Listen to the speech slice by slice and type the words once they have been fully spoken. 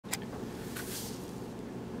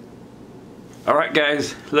Alright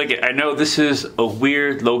guys, look, I know this is a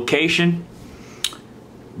weird location,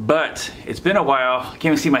 but it's been a while. Can't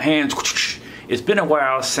even see my hands. It's been a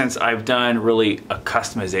while since I've done really a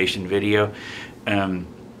customization video. And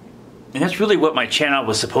that's really what my channel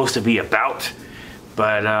was supposed to be about.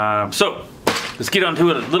 But so let's get on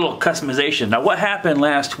to a little customization. Now what happened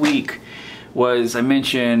last week was I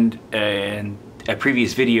mentioned in a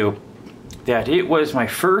previous video that it was my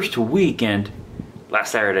first weekend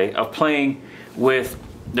last Saturday of playing with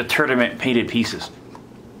the tournament painted pieces.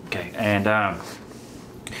 Okay, and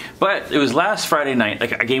but it was last Friday night.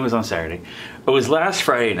 Like, a game was on Saturday. It was last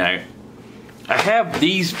Friday night. I have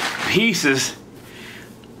these pieces,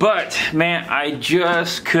 but man, I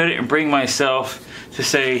just couldn't bring myself to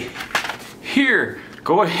say, here,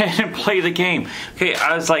 go ahead and play the game. Okay,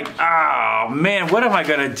 I was like, oh man, what am I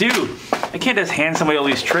gonna do? I can't just hand somebody all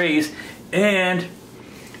these trays. And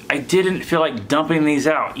I didn't feel like dumping these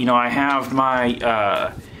out. You know, I have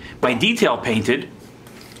my my detail painted,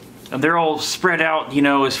 and they're all spread out, you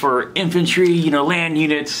know, as for infantry, you know, land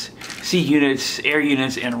units, sea units, air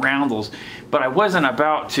units, and roundels. But I wasn't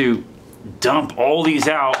about to dump all these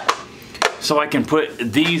out so I can put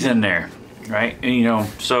these in there, right? And, you know,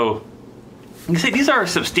 so you can see these are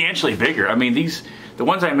substantially bigger. I mean, the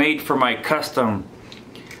ones I made for my custom,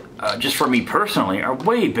 just for me personally, are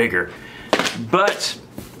way bigger. But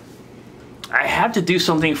I had to do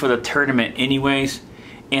something for the tournament anyways.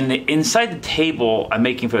 And inside the table I'm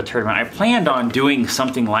making for the tournament, I planned on doing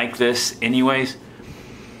something like this anyways.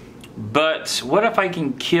 But what if I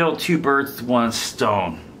can kill two birds with one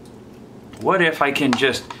stone? What if I can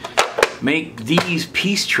just make these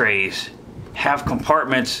piece trays have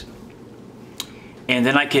compartments, and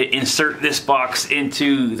then I could insert this box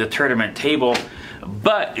into the tournament table,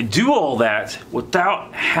 but do all that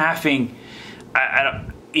without having,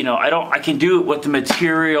 I can do it with the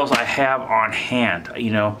materials I have on hand,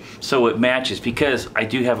 you know, so it matches, because I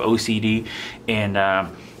do have OCD, and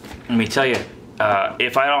let me tell you,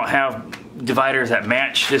 if I don't have dividers that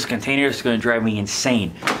match this container, it's going to drive me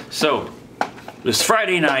insane. So this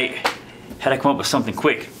Friday night, had to come up with something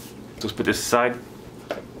quick. So let's put this aside.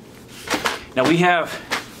 Now we have,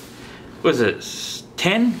 what is it,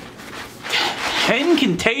 10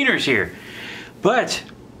 containers here, but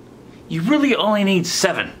you really only need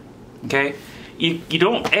 7, okay? You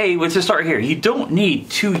don't, let's just start here. You don't need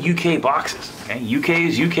 2 UK boxes, okay? UK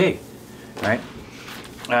is UK, right?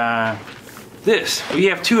 We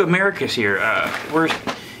have 2 Americas here.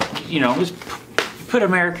 Just put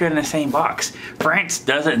America in the same box. France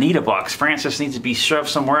doesn't need a box. France just needs to be shoved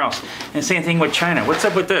somewhere else. And same thing with China. What's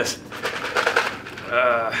up with this?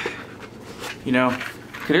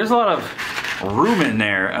 There's a lot of room in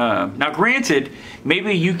there. Now granted,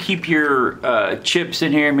 maybe you keep your chips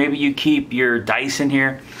in here, maybe you keep your dice in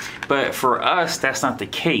here, but for us, that's not the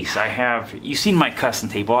case. You've seen my custom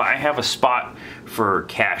table, I have a spot for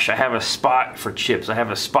cash, I have a spot for chips, I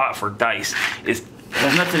have a spot for dice. It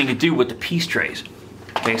has nothing to do with the piece trays.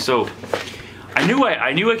 Okay, so I knew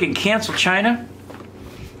I can cancel China,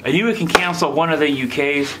 I knew I can cancel one of the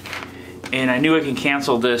UKs, and I knew I can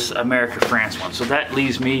cancel this America-France one. So that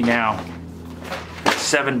leaves me now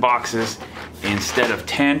 7 boxes instead of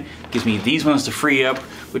 10. Gives me these ones to free up,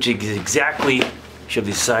 which is exactly, shove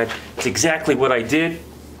these aside, it's exactly what I did.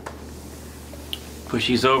 Push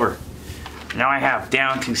these over. Now I have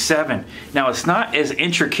down to 7. Now it's not as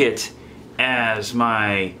intricate as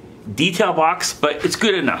my detail box, but it's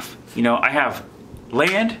good enough. You know, I have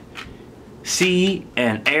land, sea,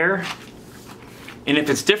 and air. And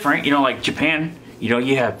if it's different, you know, like Japan, you know,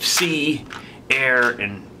 you have sea, air,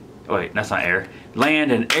 and, oh wait, that's not air,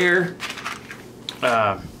 land and air.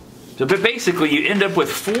 But basically you end up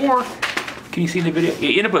with 4, can you see in the video?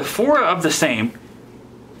 You end up with 4 of the same,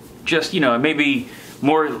 just, you know, maybe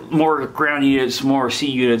more ground units, more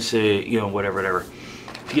sea units, whatever.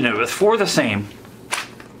 You know, with 4 of the same,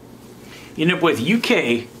 you end up with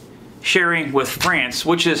UK sharing with France,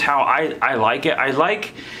 which is how I like it. I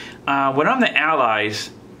like, when I'm the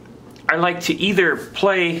Allies, I like to either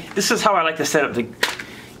play, this is how I like to set up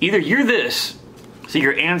either you're this, so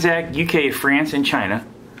you're Anzac, UK, France, and China,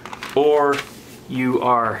 or you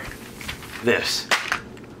are this.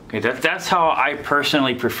 Okay, that's how I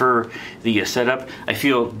personally prefer the setup. I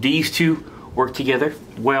feel these 2 work together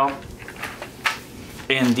well,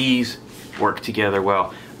 and these work together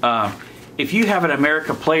well. If you have an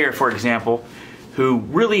America player, for example, who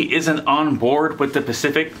really isn't on board with the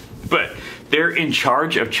Pacific, but they're in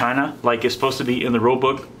charge of China, like it's supposed to be in the rule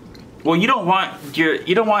book, well, you don't want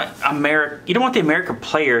the America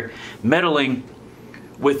player meddling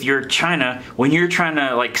with your China, when you're trying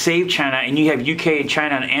to like save China and you have UK and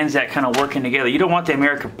China and ANZAC kind of working together, you don't want the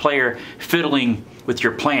American player fiddling with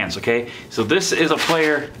your plans, okay? So this is a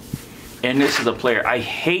player and this is a player. I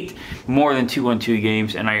hate more than 2-on-2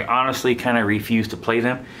 games, and I honestly kind of refuse to play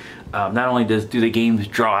them. Not only do the games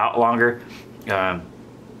draw out longer,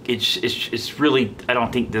 it's really, I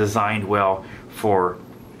don't think, designed well for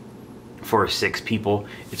 6 people.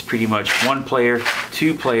 It's pretty much 1 player,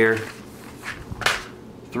 2 player,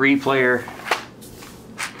 3 player,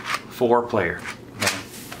 4 player.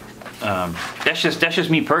 Okay? That's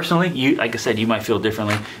just me personally. You, like I said, you might feel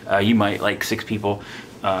differently. You might like 6 people.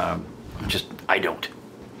 I don't.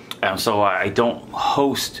 So I don't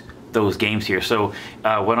host those games here. So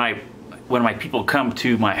when my people come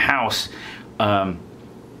to my house,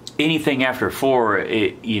 anything after 4,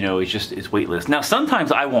 it's waitlist. Now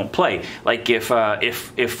sometimes I won't play. Like if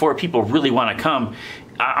 4 people really want to come,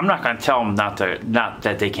 I'm not going to tell them not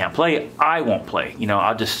that they can't play. I won't play.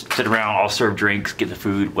 I'll just sit around. I'll serve drinks, get the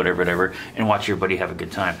food, whatever, and watch everybody have a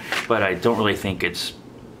good time. But I don't really think it's,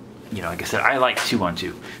 like I said, I like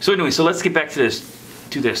 2-on-2. So anyway, so let's get back to this.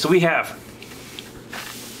 So we have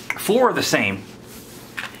 4 of the same.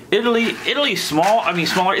 Italy's small. I mean,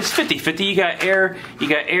 smaller. It's 50-50. You got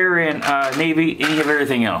air and navy, and you have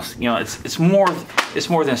everything else. It's more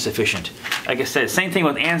than sufficient. Like I said, same thing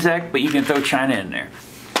with ANZAC, but you can throw China in there,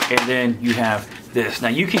 and then you have this. Now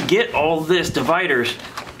you can get all this dividers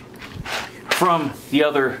from the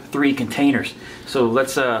other 3 containers. So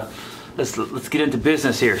let's get into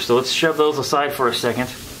business here. So let's shove those aside for a second,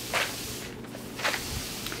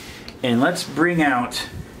 and let's bring out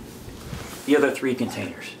the other 3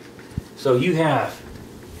 containers. So you have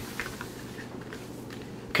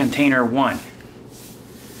container 1.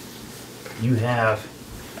 You have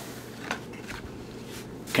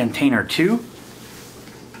container 2.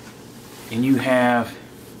 And you have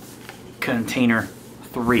container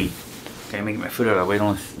 3. Okay, I'm making my foot out of the way.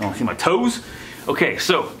 Don't see my toes. Okay,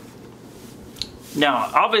 so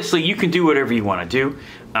now obviously you can do whatever you want to do.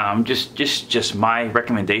 Just my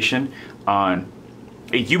recommendation on.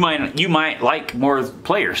 You might like more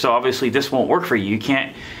players, so obviously this won't work for you. You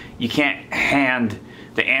can't hand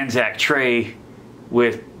the ANZAC tray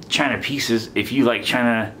with China pieces if you like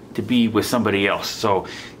China to be with somebody else. So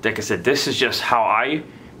like I said, this is just how I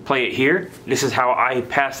play it here. This is how I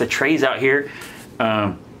pass the trays out here.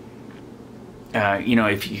 If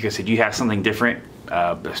like I said, you have something different,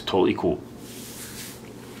 that's totally cool.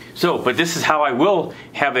 So, but this is how I will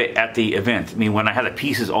have it at the event. I mean, when I have the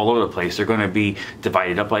pieces all over the place, they're going to be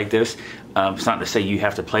divided up like this. It's not to say you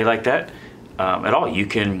have to play like that at all. You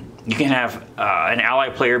can have an ally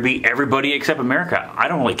player be everybody except America. I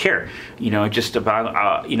don't really care. Just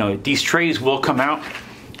about these trays will come out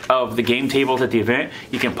of the game tables at the event.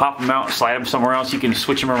 You can pop them out, slide them somewhere else. You can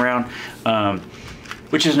switch them around.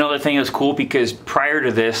 Which is another thing that's cool, because prior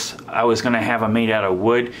to this, I was going to have them made out of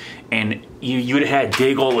wood, and you would have had to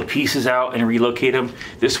dig all the pieces out and relocate them.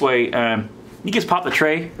 This way, you just pop the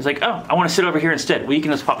tray. It's like, oh, I want to sit over here instead. Well, you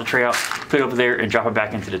can just pop the tray out, put it over there, and drop it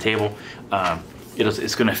back into the table.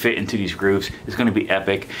 It's going to fit into these grooves. It's going to be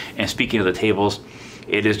epic. And speaking of the tables,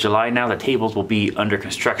 it is July now. The tables will be under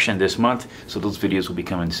construction this month, so those videos will be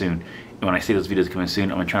coming soon. And when I say those videos coming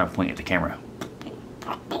soon, I'm going to try to point at the camera.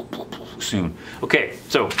 Soon. Okay,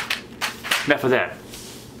 so enough of that.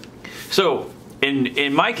 So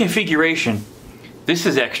in my configuration, this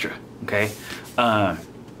is extra. Okay, now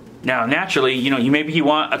naturally, maybe you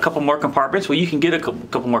want a couple more compartments. Well, you can get a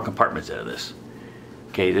couple more compartments out of this.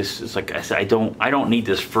 Okay, this is, like I said, I don't need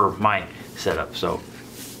this for my setup, so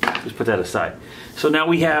just put that aside. So now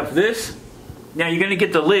we have this. Now you're going to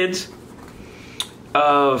get the lids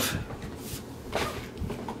of.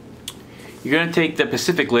 You're going to take the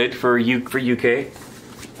Pacific lid for UK.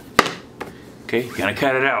 Okay, you're going to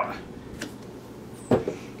cut it out.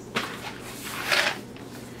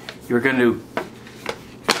 You're going to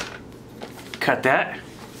cut that.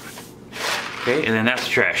 Okay, and then that's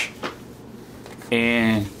trash.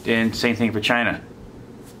 And then same thing for China.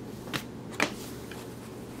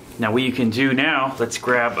 Now what you can do now, let's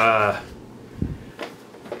grab,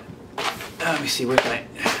 let me see, where can I,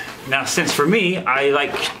 now since for me, I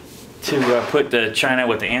like to put the China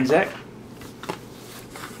with the ANZAC.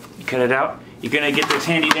 You cut it out. You're going to get this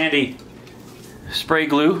handy dandy spray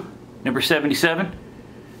glue, number 77.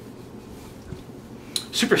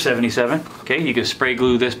 Super 77. Okay, you can spray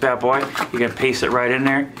glue this bad boy. You can paste it right in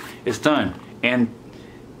there. It's done. And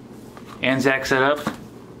ANZAC setup,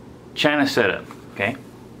 China setup. Okay,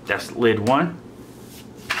 that's lid 1.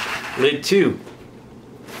 Lid 2.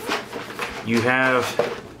 You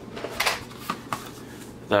have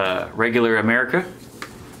the regular America.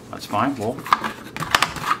 that's fine. We'll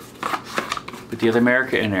put the other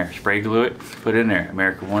America in there. Spray glue it, put it in there.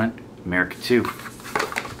 America 1, America 2.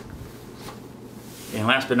 And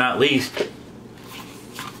last but not least,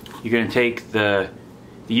 you're going to take the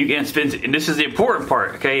UN spins, and this is the important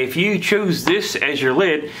part, okay? If you choose this as your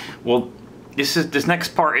lid, well, this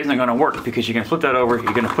next part isn't going to work, because you're going to flip that over,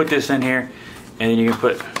 you're going to put this in here, and then you're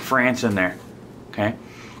going to put France in there, okay?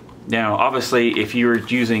 Now, obviously, if you were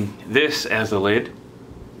using this as the lid,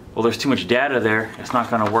 well, there's too much data there, it's not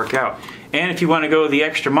going to work out. And if you want to go the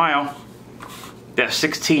extra mile, that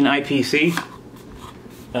 16 IPC,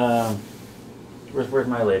 where's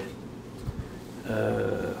my lid?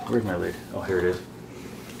 Where's my lid? Oh, here it is.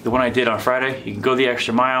 The one I did on Friday, you can go the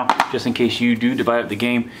extra mile just in case you do divide up the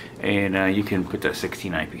game, and you can put that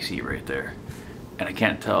 16 IPC right there. And I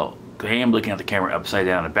can't tell, I am looking at the camera upside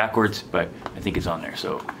down and backwards, but I think it's on there.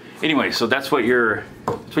 So anyway, so that's what you're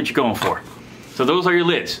going for. So those are your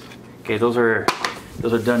lids. Okay, those are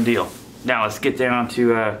done deal. Now let's get down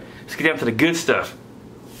to the good stuff.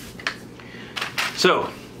 So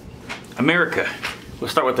America. We'll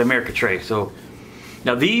start with the America tray. So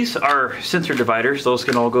now these are sensor dividers. Those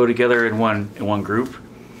can all go together in one group.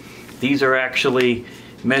 These are actually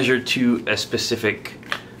measured to a specific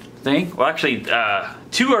thing. Well, actually,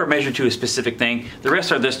 2 are measured to a specific thing. The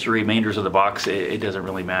rest are just the remainders of the box. It doesn't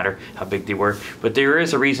really matter how big they were, but there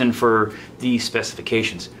is a reason for these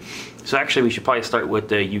specifications. So actually, we should probably start with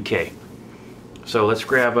the UK. So let's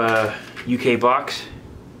grab a UK box.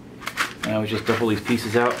 Now we just double these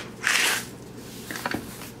pieces out.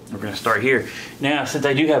 We're going to start here. Now, since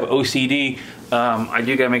I do have OCD, I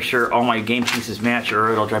do got to make sure all my game pieces match,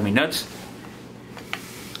 or it'll drive me nuts.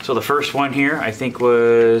 So the first one here, I think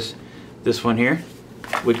was this one here,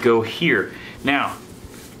 would go here. Now,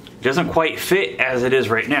 it doesn't quite fit as it is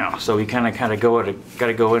right now, so we kind of got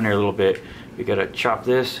to go in there a little bit. We got to chop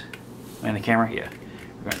this. And the camera, yeah.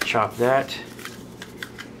 We're going to chop that,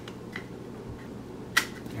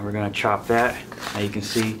 and we're going to chop that. Now you can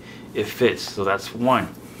see it fits. So that's one.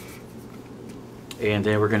 And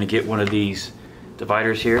then we're going to get one of these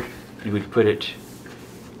dividers here. You would put it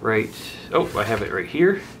right, oh, I have it right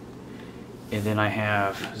here. And then I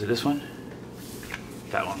have, is it this one?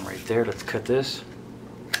 That one right there. Let's cut this.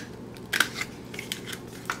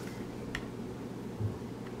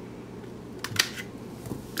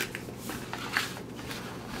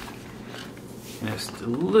 And it's a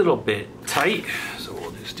little bit tight, so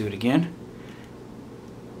we'll just do it again.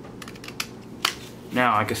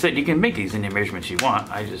 Now, like I said, you can make these any measurements you want.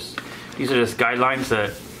 These are just guidelines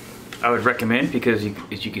that I would recommend, because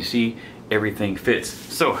as you can see, everything fits.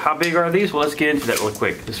 So how big are these? Well, let's get into that real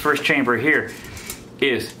quick. This first chamber here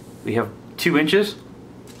is, we have 2 inches.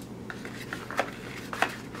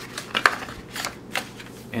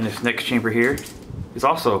 And this next chamber here is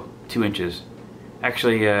also 2 inches.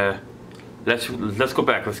 Actually, let's go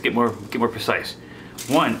back. Let's get more precise.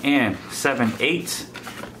 1 7/8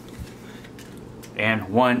 and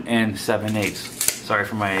 1 7/8. Sorry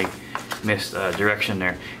for my misdirection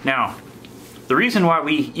there. Now, the reason why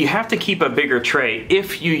you have to keep a bigger tray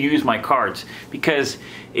if you use my cards, because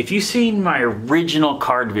if you've seen my original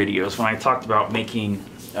card videos when I talked about making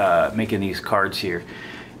these cards here,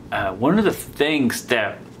 one of the things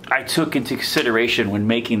that I took into consideration when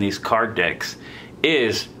making these card decks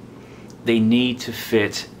is they need to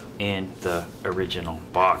fit in the original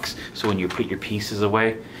box. So when you put your pieces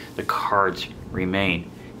away, the cards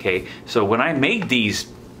remain. Okay, so when I made these,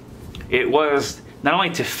 it was not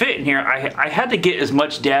only to fit in here, I had to get as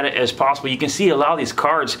much data as possible. You can see a lot of these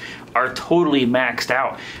cards are totally maxed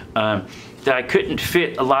out, that I couldn't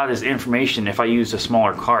fit a lot of this information if I used a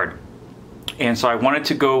smaller card. And so I wanted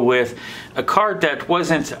to go with a card that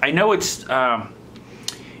wasn't, I know it's not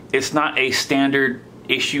a standard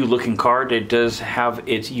issue looking card. It does have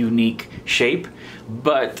its unique shape,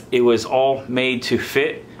 but it was all made to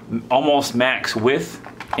fit, almost max width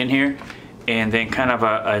in here, and then kind of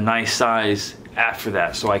a nice size after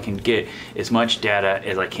that, so I can get as much data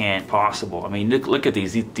as I can possible. I mean, look at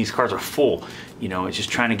these cards are full. You know, it's just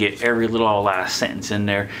trying to get every little last sentence in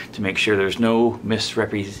there to make sure there's no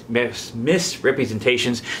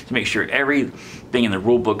misrepresentations, to make sure everything in the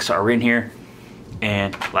rule books are in here,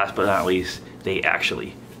 and last but not least, they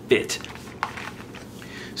actually fit.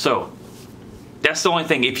 So that's the only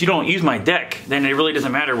thing. If you don't use my deck, then it really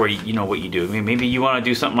doesn't matter where you know what you do. I mean, maybe you want to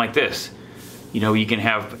do something like this. You know, you can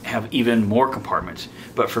have even more compartments.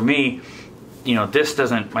 But for me, you know,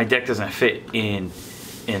 my deck doesn't fit in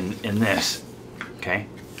this. Okay.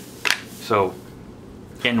 So,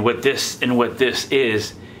 and what this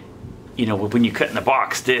is, you know, when you cut in the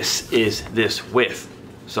box, this is this width.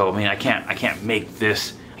 So I mean, I can't make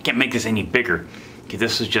this. I can't make this any bigger. Okay,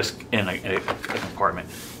 this is just in a compartment.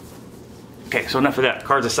 Okay, so enough of that.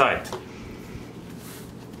 Cards aside.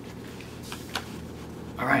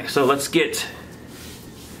 All right, so let's get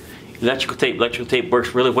electrical tape. Electrical tape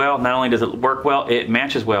works really well. Not only does it work well, it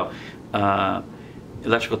matches well.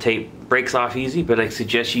 Electrical tape breaks off easy, but I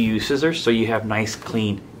suggest you use scissors so you have nice,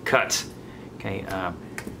 clean cuts. Okay, I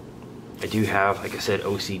do have, like I said,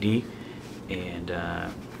 OCD, and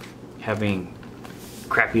having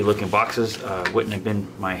crappy looking boxes wouldn't have been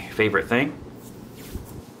my favorite thing.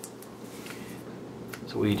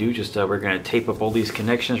 So what you do, just we're going to tape up all these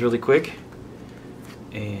connections really quick,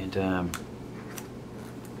 and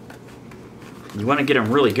you want to get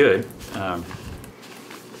them really good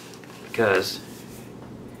because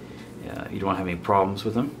you don't want to have any problems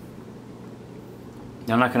with them.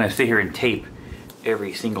 Now, I'm not going to sit here and tape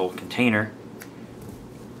every single container,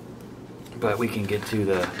 but we can get to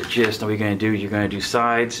the gist. Now, what you're going to do, you're going to do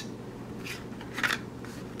sides.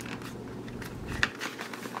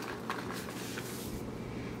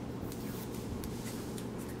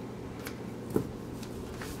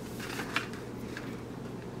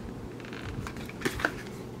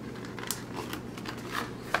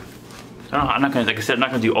 I'm not going to, like I said, I'm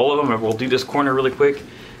not going to do all of them. We'll do this corner really quick,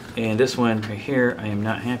 and this one right here I am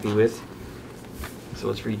not happy with. So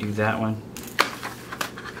let's redo that one.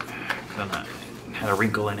 Had a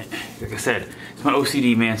wrinkle in it. Like I said, it's my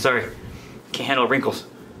OCD, man. Sorry, can't handle wrinkles.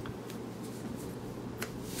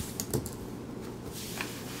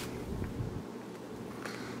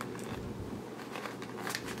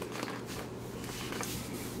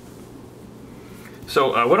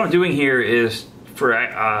 So what I'm doing here is, for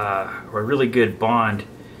a really good bond,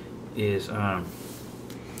 is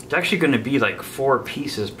it's actually going to be like 4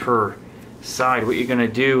 pieces per side. What you're going to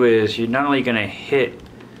do is you're not only going to hit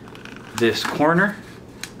this corner,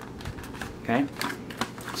 okay?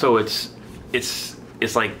 So it's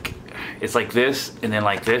like this, and then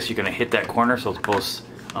like this. You're going to hit that corner, so it's both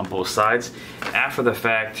on both sides. After the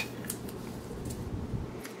fact,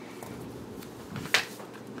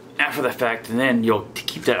 and then you'll, to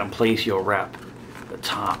keep that in place, you'll wrap the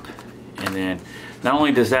top, and then not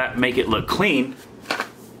only does that make it look clean,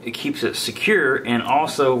 it keeps it secure, and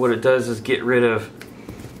also what it does is get rid of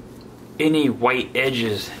any white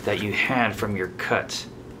edges that you had from your cuts.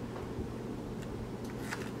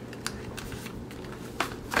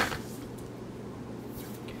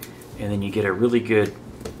 And then you get a really good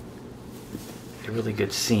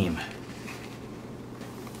seam.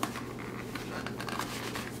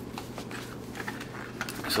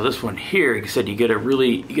 So this one here, like I said, you get a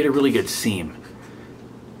really good seam.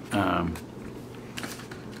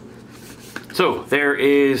 So there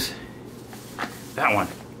is that one.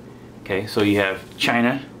 Okay, so you have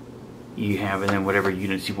China, you have, and then whatever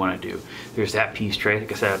units you want to do. There's that piece tray.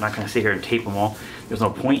 Like I said, I'm not going to sit here and tape them all. There's no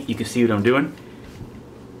point. You can see what I'm doing.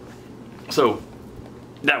 So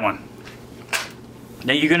that one.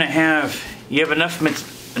 Now you have enough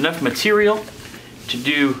material to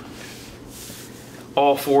do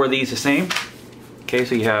all 4 of these the same. Okay,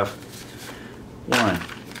 so you have 1,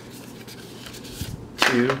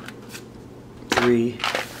 2, 3,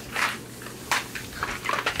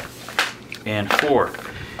 and 4.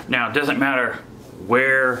 Now it doesn't matter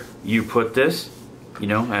where you put this.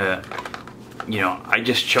 I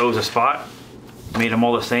just chose a spot, made them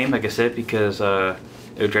all the same, like I said, because it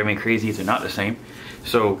would drive me crazy if they're not the same.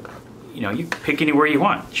 So you pick anywhere you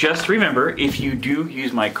want. Just remember, if you do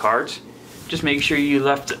use my cards, just make sure you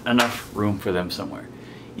left enough room for them somewhere.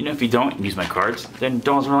 If you don't use my cards, then it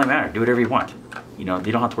doesn't really matter. Do whatever you want. You don't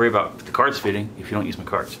have to worry about the cards fitting if you don't use my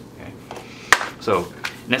cards. Okay. So,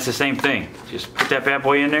 and that's the same thing. Just put that bad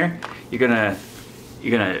boy in there. You're gonna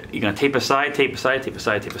tape aside, tape aside, tape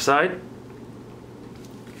aside, tape aside,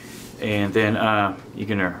 and then you're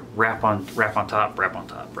gonna wrap on top, wrap on top,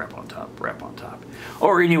 wrap on top, wrap on top,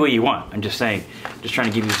 or any way you want. I'm just saying, just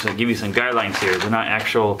trying to give you some guidelines here. They're not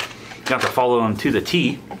actual. You have to follow them to the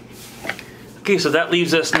T. Okay, so that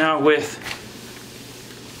leaves us now with,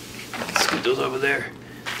 let's scoot those over there.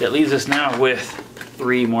 That leaves us now with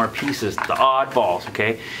 3 more pieces, the oddballs,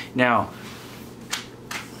 okay? Now,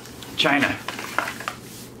 China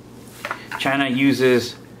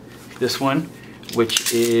uses this one,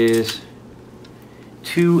 which is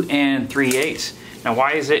 2 3/8. Now,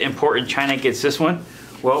 why is it important China gets this one?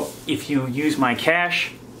 Well, if you use my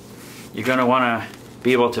cash, you're gonna wanna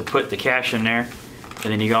be able to put the cash in there,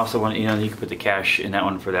 and then you also want, you can put the cash in that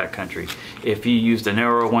one for that country. If you use the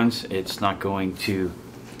narrow ones, it's not going to,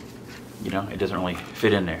 it doesn't really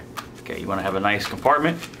fit in there. Okay, you want to have a nice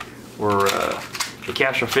compartment where the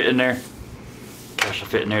cash will fit in there. Cash will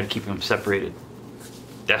fit in there to keep them separated.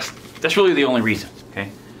 That's really the only reason, okay?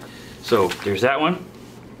 So there's that one.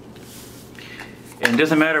 And it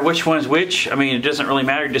doesn't matter which one's which. I mean, it doesn't really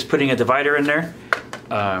matter. You're just putting a divider in there.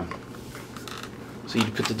 So you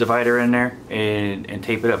put the divider in there and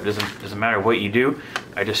tape it up. It doesn't matter what you do.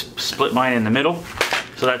 I just split mine in the middle.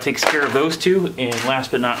 So that takes care of those two. And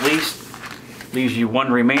last but not least, leaves you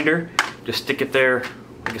one remainder. Just stick it there.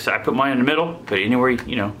 Like I said, I put mine in the middle, but anywhere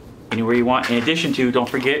you want. In addition to, don't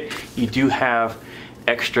forget, you do have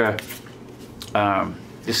extra.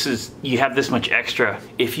 You have this much extra.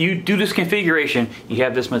 If you do this configuration, you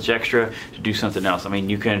have this much extra to do something else. I mean,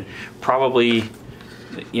 you can probably,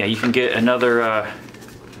 yeah, you can get another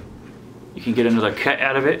cut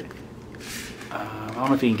out of it. I don't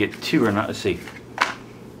know if you can get two or not. Let's see.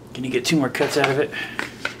 Can you get two more cuts out of it?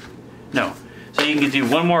 No. So you can do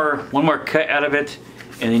one more cut out of it,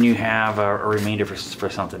 and then you have a remainder for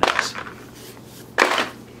something else.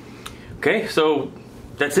 Okay, so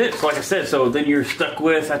that's it. So like I said, so then you're stuck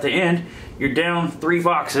with, at the end, you're down 3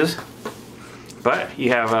 boxes, but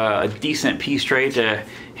you have a decent piece tray to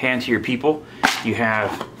hand to your people. You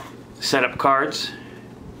have setup cards,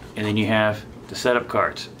 and then you have the setup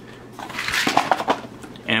cards.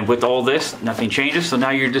 And with all this, nothing changes. So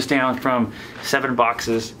now you're just down from 7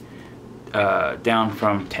 boxes, down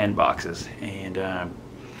from 10 boxes. And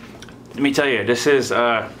let me tell you, this is,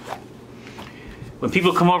 when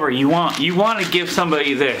people come over, you want to give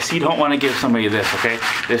somebody this. You don't want to give somebody this, okay?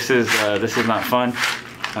 This is not fun.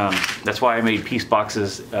 That's why I made piece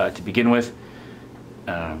boxes to begin with.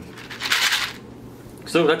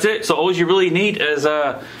 So that's it. So all you really need is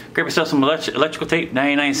grab yourself some electrical tape,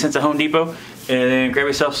 99 cents at Home Depot, and then grab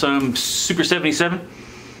yourself some Super 77.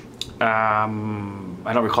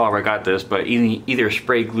 I don't recall where I got this, but either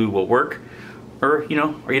spray glue will work, or you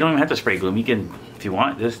don't even have to spray glue them. You can, if you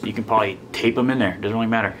want this, you can probably tape them in there. It doesn't really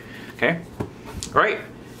matter. Okay. All right.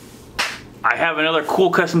 I have another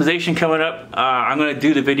cool customization coming up. I'm going to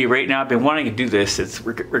do the video right now. I've been wanting to do this.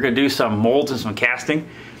 We're going to do some molds and some casting,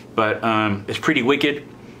 but it's pretty wicked.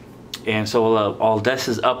 And so while Des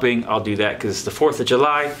is upping, I'll do that because it's the 4th of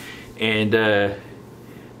July, and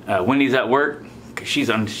Wendy's at work. She's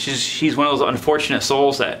one of those unfortunate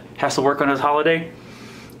souls that has to work on this holiday.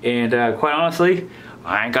 And quite honestly,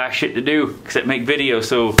 I ain't got shit to do except make videos.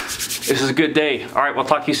 So this is a good day. All right, we'll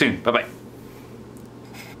talk to you soon. Bye-bye.